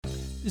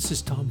This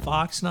is Tom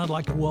Fox, and I'd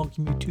like to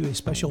welcome you to a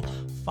special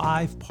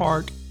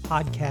 5-part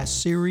podcast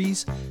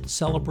series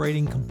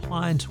celebrating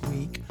Compliance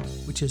Week,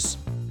 which is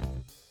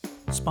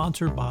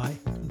sponsored by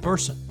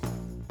Conversant.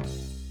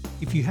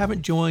 If you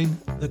haven't joined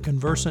the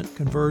Conversant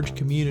Converge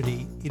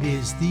community, it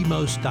is the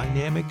most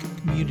dynamic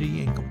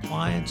community in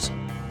compliance.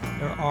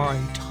 There are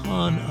a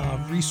ton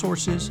of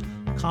resources,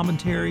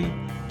 commentary,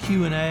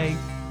 Q&A,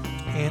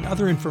 and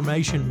other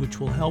information which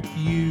will help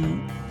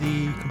you,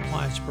 the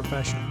compliance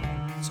professional.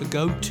 So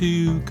go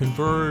to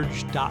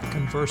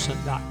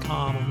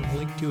converge.conversant.com. I'm going to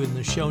link to it in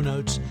the show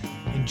notes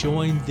and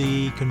join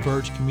the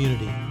Converge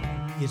community.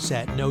 It's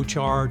at no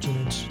charge,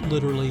 and it's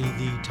literally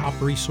the top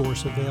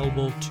resource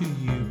available to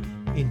you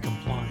in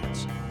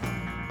compliance.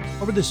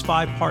 Over this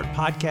 5-part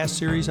podcast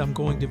series, I'm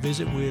going to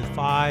visit with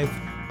 5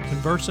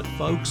 Conversant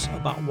folks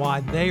about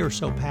why they are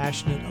so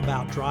passionate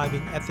about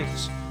driving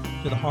ethics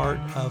to the heart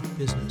of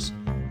business.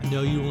 I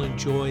know you will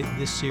enjoy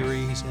this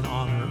series in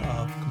honor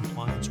of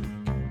Compliance Week.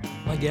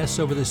 My guests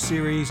over this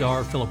series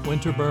are Philip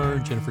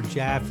Winterburn, Jennifer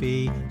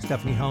Jaffe,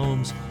 Stephanie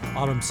Holmes,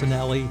 Autumn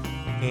Sinelli,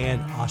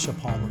 and Asha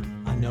Palmer.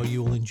 I know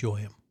you will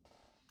enjoy them.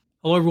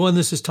 Hello, everyone.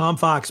 This is Tom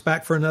Fox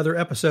back for another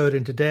episode,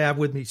 and today I have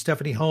with me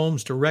Stephanie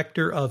Holmes,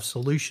 Director of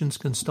Solutions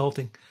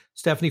Consulting.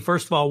 Stephanie,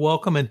 first of all,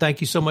 welcome, and thank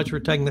you so much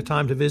for taking the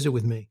time to visit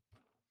with me.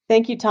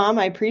 Thank you, Tom.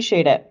 I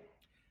appreciate it.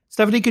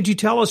 Stephanie, could you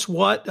tell us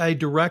what a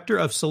Director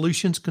of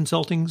Solutions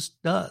Consulting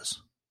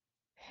does?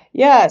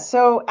 Yeah,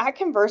 so at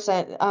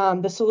Conversant,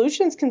 the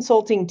Solutions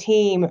Consulting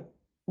team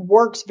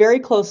works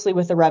very closely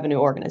with the revenue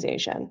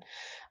organization.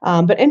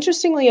 But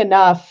interestingly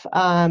enough,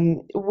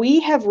 we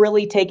have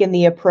really taken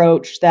the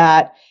approach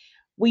that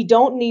we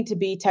don't need to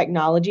be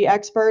technology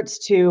experts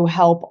to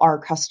help our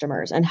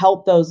customers and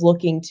help those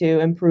looking to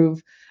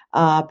improve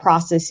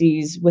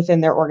processes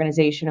within their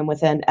organization and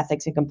within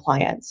ethics and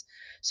compliance.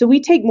 So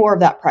we take more of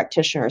that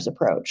practitioner's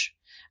approach.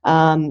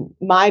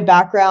 My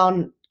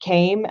background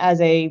came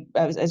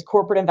as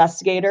corporate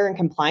investigator and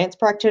compliance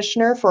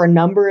practitioner for a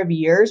number of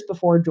years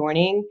before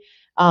joining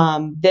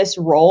this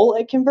role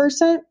at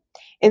Conversant.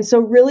 And so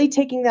really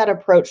taking that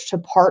approach to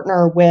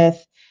partner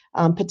with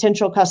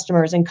potential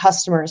customers and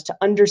customers to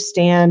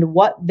understand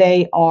what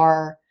they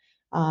are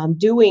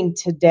doing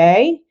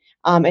today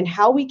and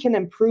how we can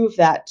improve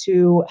that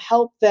to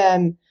help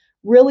them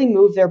really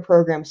move their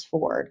programs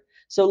forward.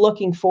 So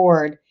looking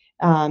forward,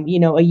 a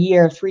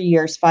year, 3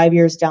 years, 5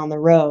 years down the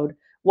road,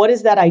 what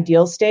is that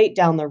ideal state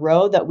down the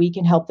road that we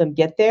can help them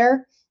get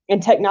there?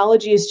 And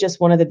technology is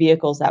just one of the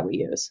vehicles that we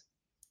use.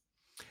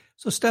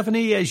 So,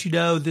 Stephanie, as you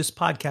know, this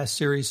podcast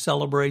series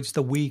celebrates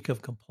the week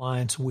of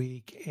Compliance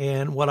Week.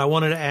 And what I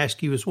wanted to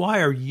ask you is,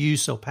 why are you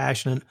so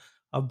passionate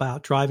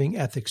about driving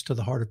ethics to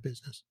the heart of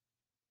business?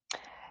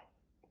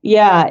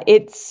 Yeah,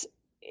 it's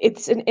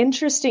an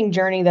interesting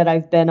journey that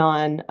I've been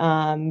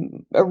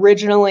on.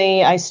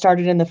 Originally, I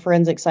started in the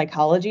forensic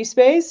psychology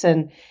space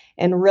and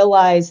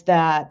realized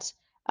that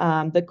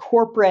the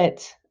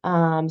corporate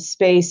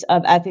space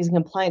of ethics and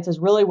compliance is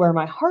really where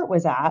my heart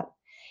was at.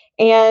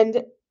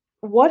 And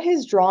what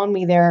has drawn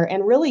me there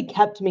and really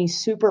kept me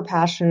super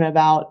passionate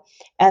about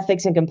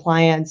ethics and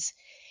compliance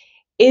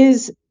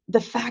is the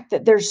fact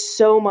that there's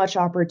so much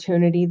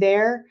opportunity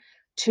there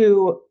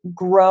to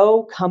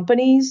grow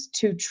companies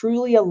to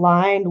truly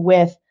align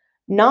with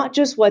not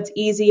just what's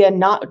easy and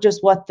not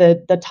just what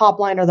the top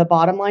line or the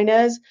bottom line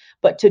is,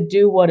 but to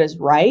do what is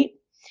right.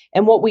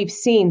 And what we've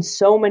seen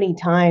so many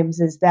times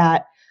is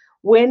that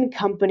when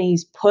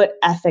companies put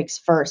ethics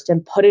first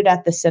and put it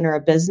at the center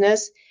of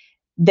business,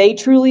 they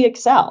truly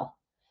excel.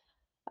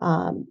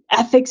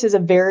 Ethics is a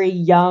very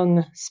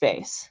young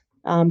space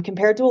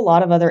compared to a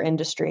lot of other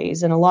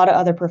industries and a lot of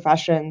other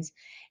professions.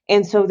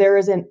 And so there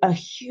is a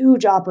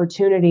huge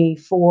opportunity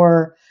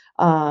for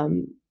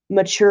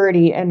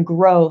maturity and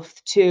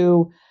growth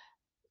to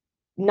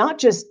not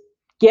just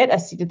get a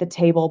seat at the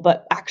table,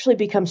 but actually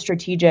become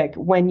strategic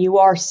when you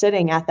are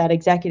sitting at that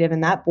executive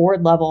and that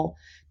board level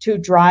to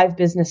drive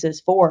businesses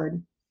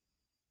forward.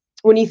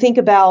 When you think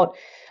about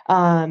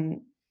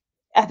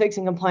ethics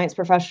and compliance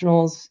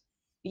professionals,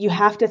 you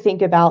have to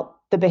think about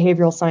the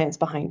behavioral science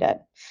behind it.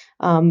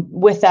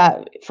 With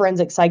that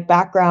forensic psych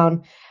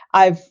background,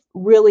 I've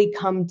really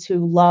come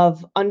to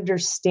love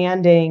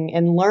understanding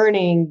and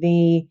learning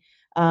the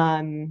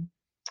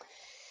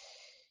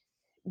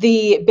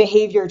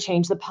behavior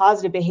change, the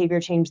positive behavior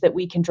change that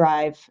we can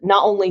drive,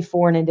 not only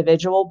for an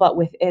individual, but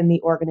within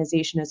the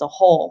organization as a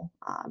whole.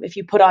 If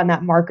you put on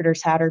that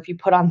marketer's hat, or if you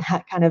put on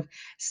that kind of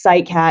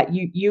psych hat,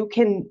 you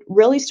can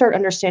really start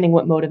understanding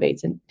what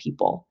motivates in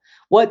people.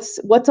 What's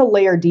a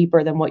layer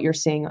deeper than what you're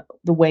seeing,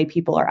 the way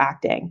people are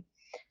acting.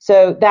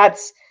 So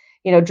that's,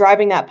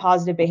 driving that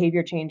positive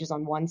behavior change is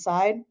on one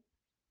side.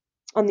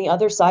 On the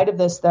other side of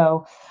this,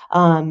 though,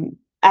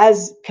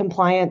 as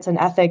compliance and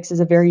ethics is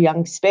a very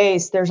young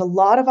space, there's a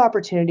lot of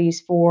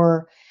opportunities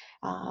for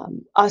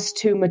us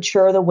to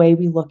mature the way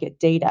we look at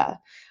data.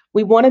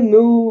 We want to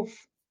move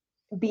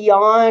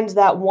beyond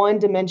that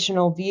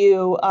one-dimensional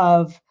view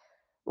of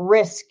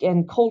risk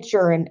and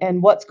culture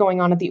and what's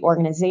going on at the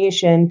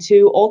organization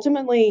to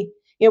ultimately,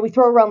 we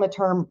throw around the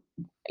term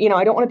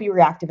I don't want to be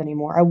reactive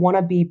anymore. I want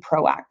to be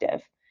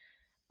proactive.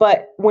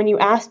 But when you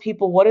ask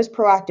people, what does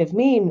proactive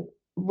mean?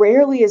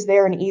 Rarely is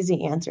there an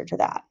easy answer to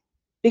that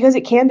because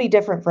it can be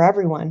different for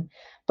everyone,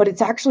 but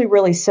it's actually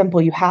really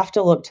simple. You have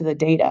to look to the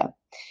data.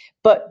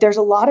 But there's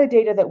a lot of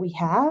data that we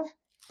have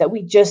that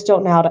we just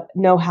don't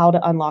know how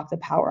to unlock the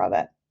power of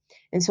it.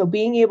 And so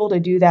being able to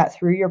do that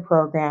through your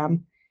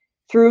program,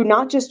 through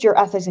not just your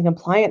ethics and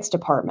compliance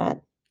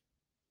department,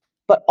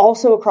 but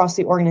also across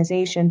the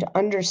organization to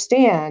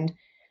understand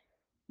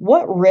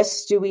what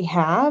risks do we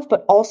have,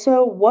 but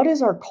also what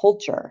is our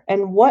culture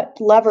and what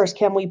levers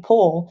can we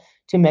pull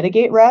to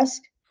mitigate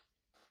risk,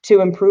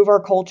 to improve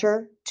our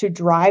culture, to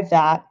drive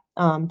that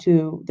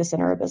to the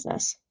center of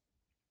business.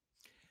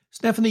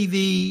 Stephanie,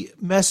 the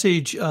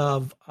message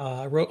of,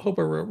 hope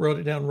I wrote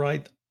it down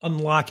right,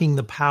 unlocking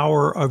the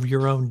power of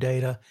your own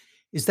data.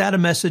 Is that a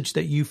message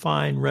that you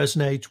find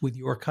resonates with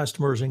your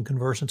customers and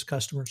Conversant's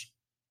customers?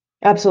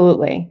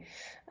 Absolutely.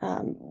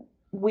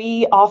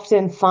 We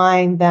often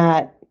find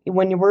that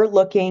when we're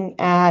looking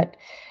at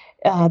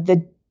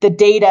the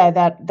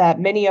data that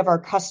many of our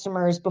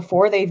customers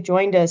before they've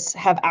joined us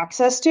have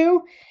access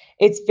to,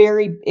 it's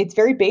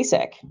very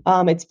basic.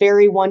 It's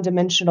very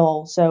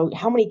one-dimensional. So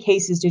how many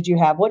cases did you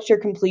have? What's your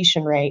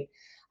completion rate?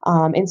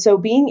 And so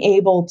being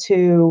able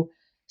to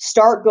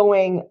start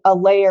going a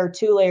layer,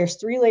 2 layers,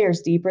 3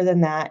 layers deeper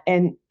than that,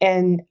 and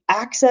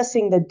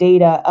accessing the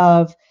data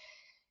of,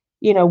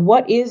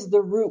 what is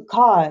the root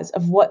cause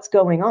of what's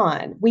going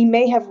on? We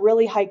may have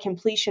really high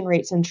completion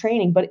rates in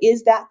training, but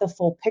is that the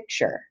full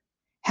picture?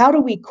 How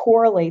do we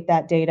correlate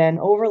that data and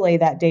overlay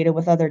that data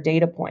with other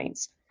data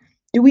points?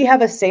 Do we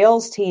have a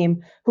sales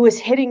team who is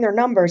hitting their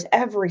numbers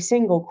every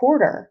single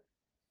quarter,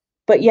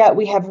 but yet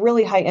we have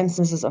really high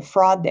instances of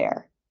fraud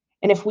there?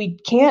 And if we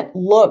can't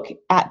look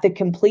at the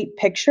complete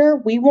picture,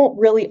 we won't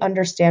really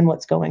understand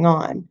what's going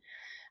on.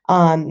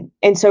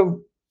 And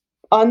so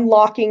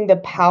unlocking the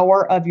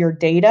power of your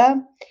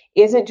data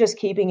isn't just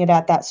keeping it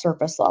at that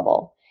surface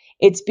level.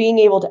 It's being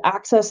able to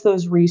access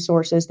those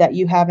resources that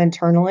you have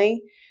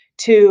internally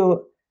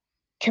to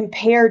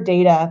compare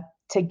data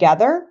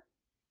together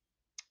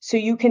so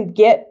you can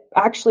get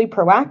actually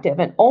proactive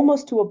and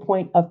almost to a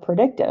point of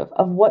predictive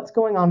of what's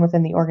going on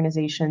within the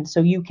organization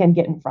so you can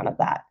get in front of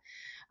that.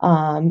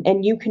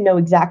 And you can know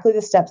exactly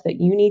the steps that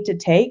you need to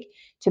take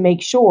to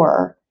make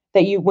sure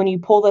that when you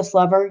pull this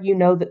lever, you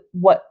know that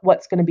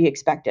what's going to be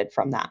expected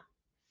from that.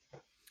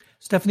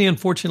 Stephanie,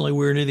 unfortunately,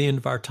 we're near the end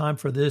of our time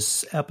for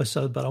this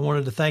episode, but I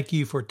wanted to thank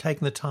you for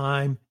taking the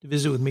time to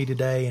visit with me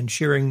today and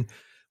sharing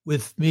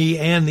with me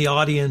and the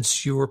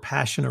audience your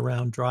passion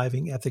around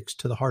driving ethics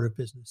to the heart of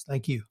business.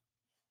 Thank you.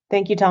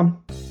 Thank you,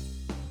 Tom.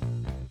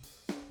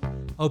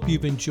 Hope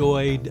you've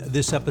enjoyed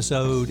this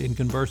episode in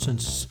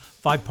Conversant's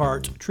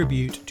 5-part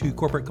tribute to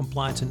Corporate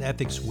Compliance and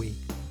Ethics Week.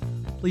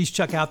 Please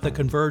check out the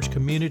Converge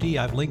community.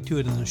 I've linked to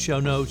it in the show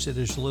notes. It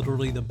is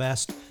literally the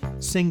best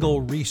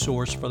single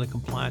resource for the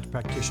compliance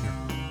practitioner.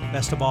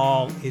 Best of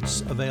all,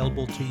 it's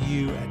available to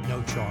you at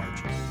no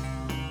charge.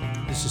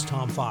 This is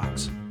Tom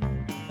Fox.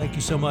 Thank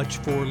you so much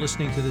for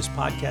listening to this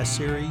podcast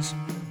series.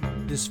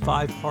 This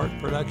 5-part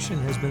production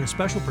has been a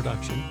special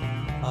production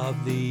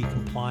of the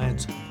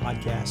Compliance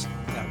Podcast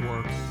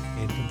Network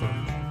and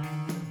Converge.